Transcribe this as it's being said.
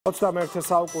21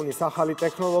 საუკუნის ახალი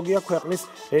ტექნოლოგია ქვეყნის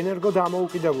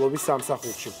ენერგოდამოუკიდებლობის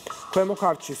სამსახურში. ქვემო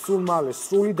ქართლში სულ მალე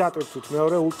სრული დატვირთვით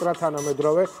მეორე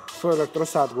ულტრათანამედროვე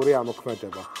თბოელექტროსადგური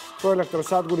ამოქმედება.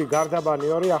 თბოელექტროსადგური გარდაბანი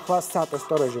 2 ახლა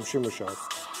სატესტო რეჟიმში მუშაობს.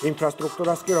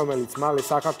 ინფრასტრუქტურას კი, რომელიც მალე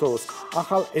საქართველოს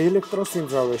ახალ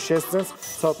ელექტროსიმძლავრეს შესძენს,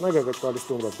 ცოტნე გეგეჭვალი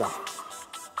სტუმრობდა.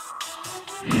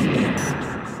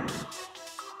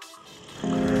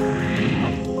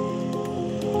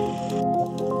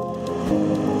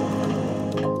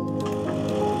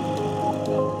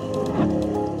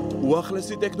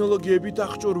 უახლესი ტექნოლოგიებით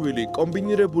აღჭურვილი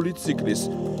კომბინირებული ციკლის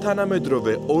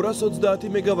თანამედროვე 230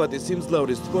 მეგავატის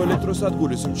სიმძლავრის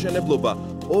თბოელექტროსადგურის მშენებლობა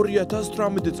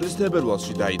 2018 წლის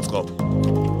თებერვალში დაიწყო.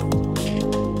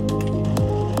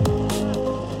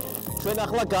 ჩვენ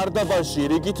ახლა გარდაბანში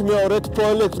რიგით მეორე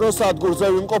თბოელექტროსადგურზე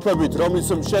ვიმყოფებით, რომლის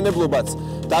მშენებლობაც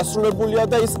დასრულებულია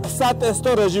და ის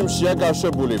სატესტო რეჟიმშია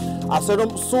გაშვებული. ასე რომ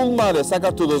სულ მალე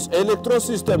საქართველოს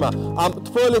ელექტროსისტემა ამ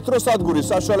თბოელექტროსადგურის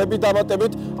საშუალებით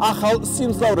დამატებით ახალ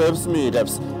სიმძლავრეებს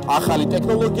მიიღებს. ახალი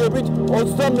ტექნოლოგიებით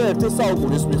 21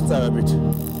 საუკუნის მიღწევებით.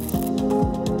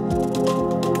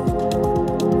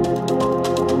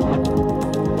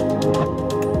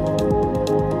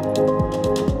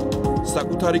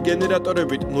 საკუთარი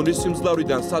გენერატორებით ნულის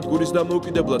სიმძლავრიდან სადგურის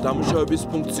დამოუკიდებლად ამუშავების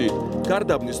ფუნქციით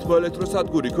გარდაბნის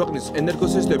თბოელექტროსადგური ქვეყნის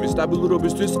ენერგოსისტემის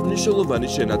სტაბილურობისთვის მნიშვნელოვანი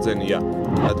შენაძენია.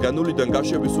 რადგანულიდან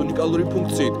გაშვების უნიკალური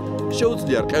ფუნქციით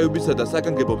შეუძლია რყევებისა და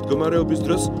საგანგებო მდგომარეობის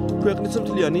დროს ქვეყნის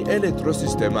მთლიანი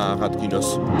ელექტროსისტემა აღადგინოს.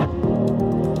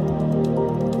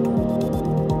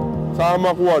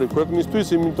 საამაყუარი ქვეყნისთვის,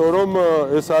 იმიტომ რომ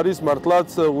ეს არის მართლაც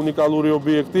უნიკალური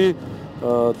ობიექტი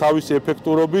თავისი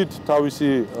ეფექტურობით, თავისი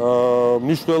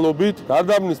მნიშვნელობით.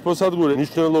 გარდაბნის თბოსადგური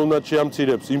მნიშვნელოვნად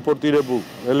შეამცირებს იმპორტირებულ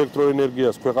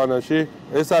ელექტროენერგიას ქვეყანაში.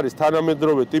 ეს არის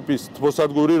თანამედროვე ტიპის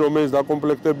თბოსადგური, რომელიც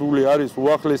დაკომპლექტებული არის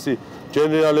უახლესი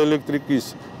General Electric-ის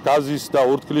გაზის და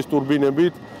ორთქლის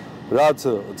ტურბინებით, რაც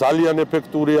ძალიან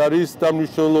ეფექტური არის და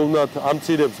მნიშვნელოვნად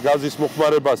ამცირებს გაზის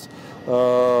მოხმარებას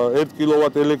 1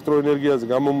 კილოვატ ელექტროენერგიაზე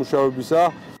გამომუშავებისა.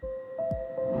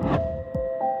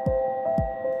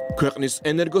 ქვეყნის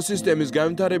ენერგოსისტემის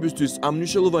განვითარებისთვის ამ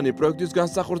მნიშვნელოვანი პროექტის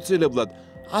განსახორციელებლად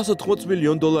 180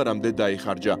 მილიონ დოლარამდე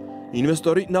დაიხარჯა.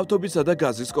 ინვესტორი ნავთობისა და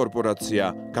გაზის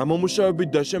კორპორაცია. გამომუშავებით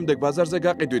და შემდეგ ბაზარზე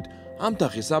გაყიდვით ამ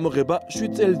თახის ამოღება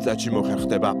 7 წელიწადში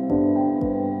მოხერხდება.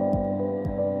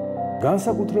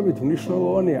 განსაკუთრებით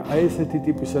მნიშვნელოვანია აი ესეთი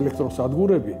ტიპის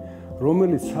ელექტროსადგურები,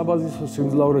 რომელიც საბაზისო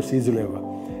სიმძლავრეს იძლევა.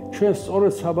 ჩვენ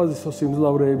სწორედ საბაზისო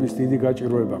სიმძლავრეების დიდი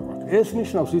გაჭირვება გვაქვს. ეს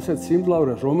ნიშნავს ისეთ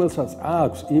სიმძლავრეს, რომელსაც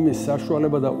აქვს იმის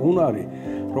საშუალება და უნარი,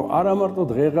 რომ არა მარტო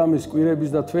დღეღამის, კვირების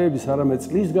და თვეების, არამედ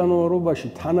წლის განმავლობაში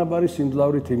თანაბარი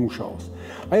სიმძლავრით იმუშაოს.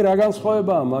 აი რა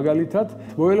განსხვავებაა მაგალითად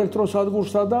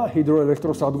თბოელექტროსადგურსა და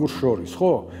ჰიდროელექტროსადგურს შორის,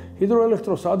 ხო?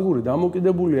 ჰიდროელექტროსადგური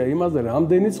დამოკიდებულია იმაზე,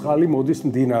 რამდენი წყალი მოდის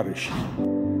მდინარეში.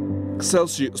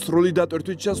 ქსელში სრული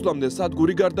დატვირთვით შესვლამდე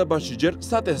სადგური გარდაბანში ჯერ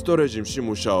სატესტო რეჟიმში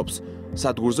მუშაობს.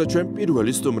 სადგურზე ჩვენ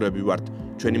პირველი სტუმრები ვართ.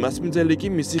 ჩვენი მასპინძელი კი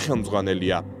მისი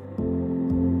ხელმძღვანელია.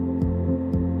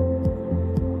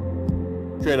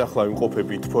 ჩვენ ახლა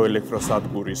ვიმყოფებით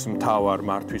თბოელექტროსადგურის მთავარ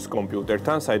მართვის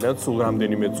კომპიუტერთან, საიდანაც სულ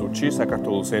რამდენიმე წუთში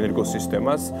საქართველოს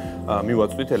ენერგოსისტემას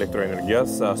მივაწვდით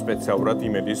ელექტროენერგიას სპეციალურად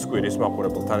იმედის კვირის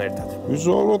მაყურებელთან ერთად.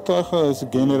 ვიზუალურად ახლა ეს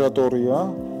გენერატორია,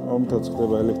 რომელთაც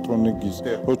ხდება ელექტროენერგიის,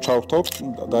 რო ჩავთავთ,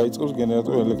 დაიწყებს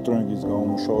გენერატორი ელექტროენერგიის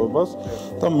გამომუშავებას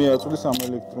და მიაწვდის ამ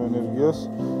ელექტროენერგიას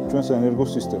ჩვენს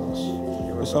ენერგოსისტემას.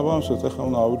 შესაბამისად, ახლა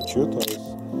უნდა ავირჩიოთ ეს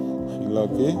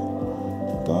ხილაკი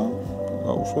და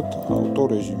გავუშვათ ავტო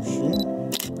რეჟიმში.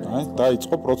 აი,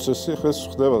 დაიწყო პროცესი, ახლა ეს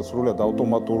ხდება სრულად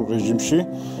ავტომატურ რეჟიმში,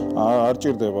 არ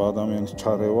ჭირდება ადამიანის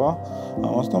ჩარევა.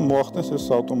 ამას და მოახდენს ეს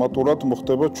ავტომატურად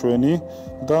მოხდება ჩვენი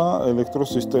და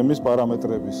ელექტროსისტემის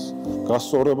პარამეტრების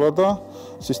გასწორება და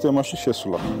სისტემაში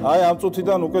შესვლა. აი, ამ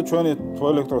წუთიდან უკვე ჩვენი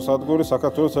თბოელექტროსადგური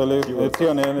საქართველოს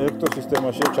ერთიან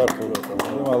ელექტროსისტემაშია ჩართული.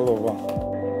 მადლობა.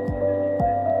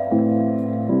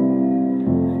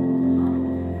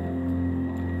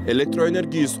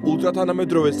 ელექტროენერგიის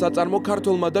ულტრათანამედროვე საწარმო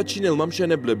ქართველმა და ჩინელმა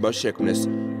მშენებლებმა შექმნეს.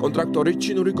 კონტრაქტორი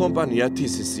ჩინური კომპანია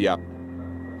TCC-ია.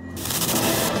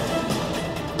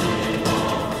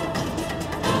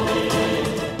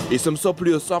 ის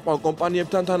მსოფლიოს საყვავ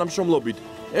კომპანიებთან თანამშრომლობით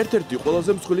ერთ-ერთი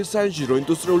ყველაზე მსხვილი საინჟინრო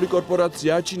ინდუსტრიული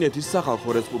კორპორაციაა ჩინეთის სახალხო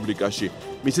რესპუბლიკაში.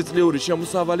 მისი წლიური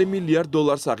შემოსავალი $1 მილიარდ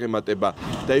აღემატება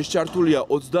და ის ჩართულია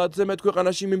 30-ზე მეტ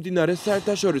ქვეყანაში მიმდინარე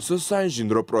საერთაშორისო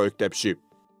საინჟინრო პროექტებში.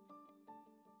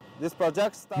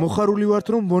 მოხარული ვართ,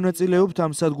 რომ მონაწილეობთ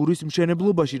ამ სადგურის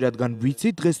მშენებლობაში, რადგან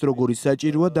ვიცით დღეს როგორი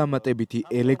საჭიროა დამატებითი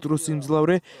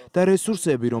ელექტროსიმძლავრე და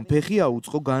რესურსები, რომ ფეხი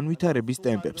აუწყო განვითარების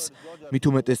ტემპებს. მით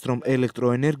უმეტეს, რომ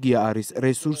ელექტროენერგია არის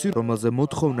რესურსი, რომელზე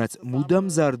მოთხოვნაც მუდამ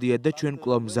მზარდია და ჩვენ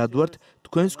კვლავ მზად ვართ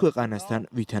თქვენს ქვეყანასთან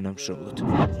ვითანამშრომლოთ.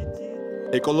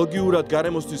 ეკოლოგიურად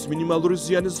გარემოსთვის მინიმალური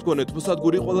ზიანის მქონე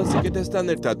თბოსადგური ყველა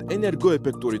სიკეთესთან ერთად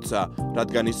ენერგოეფექტურიცაა,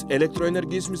 რადგან ის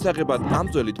ელექტროენერგიის მისაღებად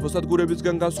გამძველი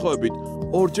თბოსადგურებისგან განსხვავებით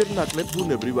ორჯერ ნაკლებ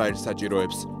ბუნებრივ აირს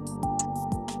საჭიროებს.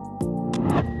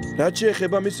 რაც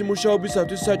შეეხება მისი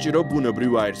მუშაობისათვის საჭირო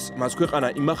ბუნებრივ აირს, მას ქვეყანა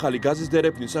იმ ახალი გაზის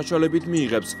დერეფნის საშუალებით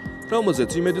მიიღებს,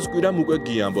 რომელზეც იმედის კვირამ უკვე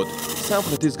გიამბოთ.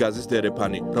 სამხრეთის გაზის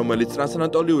დერეფანი, რომელიც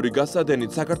ტრანსანატოლიური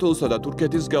გაზსადენით საქართველოსა და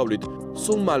თურქეთის გავლით,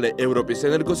 სულ მალე ევროპის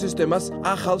ენერგოსისტემას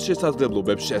ახალ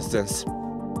შესაძლებლობებს შესძენს.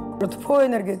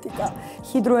 თბოენერგეტიკა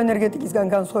ჰიდროენერგეტიკისგან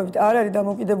განსხვავებით არ არის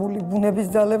დამოკიდებული ბუნების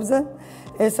ძალებზე.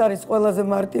 ეს არის ყველაზე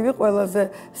მარტივი, ყველაზე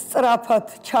სწრაფად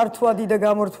ჩართვადი და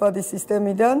გამორთვადი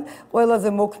სისტემიდან, ყველაზე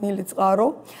მოქნილი წყარო.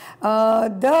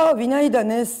 და ვინაიდან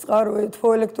ეს წყარო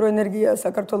თბოელექტროენერგია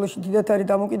საქართველოში დიდად არის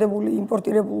დამოკიდებული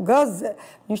იმპორტირებულ გაზზე,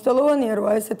 მნიშვნელოვანია, რომ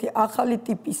ესეთი ახალი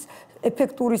ტიპის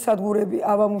ეფექტური სადგურები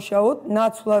ავამუშაოთ,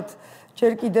 ნაცვლად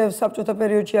ჯერ კიდევ საბჭოთა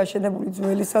პერიოდში აშენებული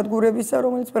ძველი სადგურებისა,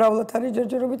 რომელიც მრავლად არის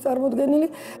ჯერჯერობით წარმოდგენილი.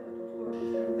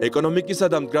 ეკონომიკისა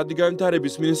და მდგრადი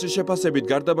განვითარების მინისტრის შეფასებით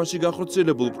გარდაბანში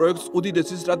განხორციელებულ პროექტს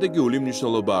უდიდესი სტრატეგიული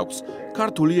მნიშვნელობა აქვს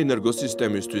ქართული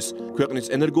ენერგოსისტემისთვის. ქვეყნის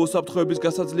ენერგოუსაფრთხოების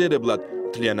გასაძლიერებლად,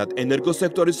 მთლიანად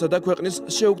ენერგოსექტორისა და ქვეყნის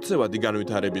შეუქცევადი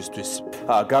განვითარებისთვის.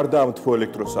 გარდა ამ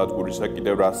თბოელექტროსადგურისა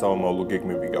კიდევ რა სამომავლო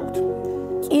გეგმები გაქვთ?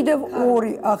 კიდევ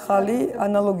ორი ახალი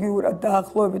ანალოგიურად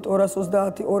დაახლოებით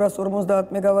 230-250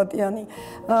 მეგავატიანი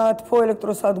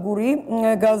თბოელექტროსადგური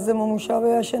გაზზე მომუშავე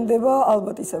აშენდება,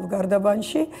 ალბათ ისევ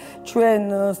გარდაბანში. ჩვენ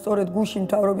სწორედ გუშინ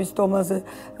მთავრობის თომაზე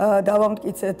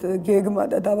დავამტკიცეთ გეგმა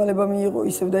და დავალება მიიღო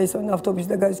ისევ და ისევ ნავთობის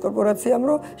და გაზის კორპორაციამ,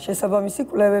 რომ შესაბამისი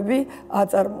კვლევები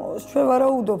აწარმოოს. ჩვენ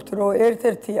ვარაუდობთ, რომ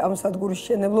ერთ-ერთი ამ სადგურის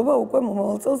მშენებლობა უკვე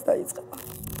მომავალ წელს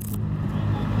დაიწყება.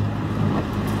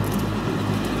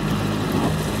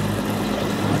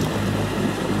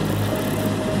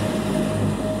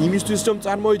 იმისთვის, რომ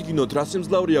წარმოიდგინოთ, რა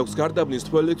სიმძლავრე აქვს გარდაბნის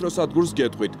თბოელექტროსადგურს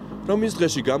გეტყვით, რომ ის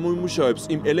დღეში გამოიმუშავებს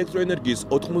იმ ელექტროენერგიის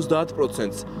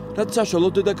 90%-ს, რაც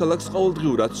საშუალოდ დედაქალაქს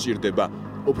ყოველდღიურად სჭირდება.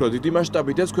 უფრო დიდი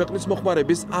მასშტაბით ეს ქვეყნის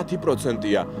მოხმარების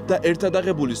 10%-ია და ერთად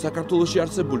აღებული საქართველოში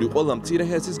არსებული ყველა მცირე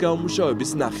ჰესის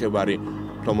გამომუშავების ნახევარი,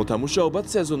 რომელთა მუშაობაც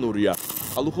სეზონურია.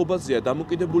 ალუხობაზეა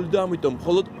დამოკიდებული და ამიტომ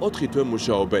მხოლოდ 4 თვე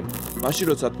მუშაობენ. მაშინ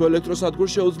როცა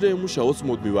თბოელექტროსადგურს შეუძლია იმუშაოს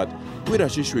მუდმივად,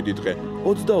 კვირაში 7 დღე,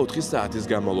 24 საათის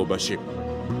განმავლობაში.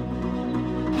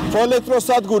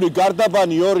 თბოელექტროსადგური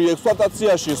გარდაბანი 2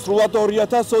 ექსპლუატაციაში სრულად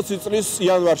 2020 წლის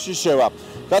იანვარში შევა.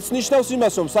 რაც ნიშნავს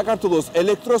იმას, რომ საქართველოს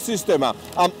ელექტროსისტემა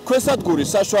ამ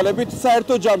ქვესადგურის საშუალებით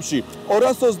საერთო ჯამში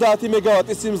 230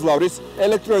 მეგავატის სიმძლავრის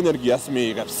ელექტროენერგიას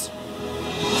მიიღებს.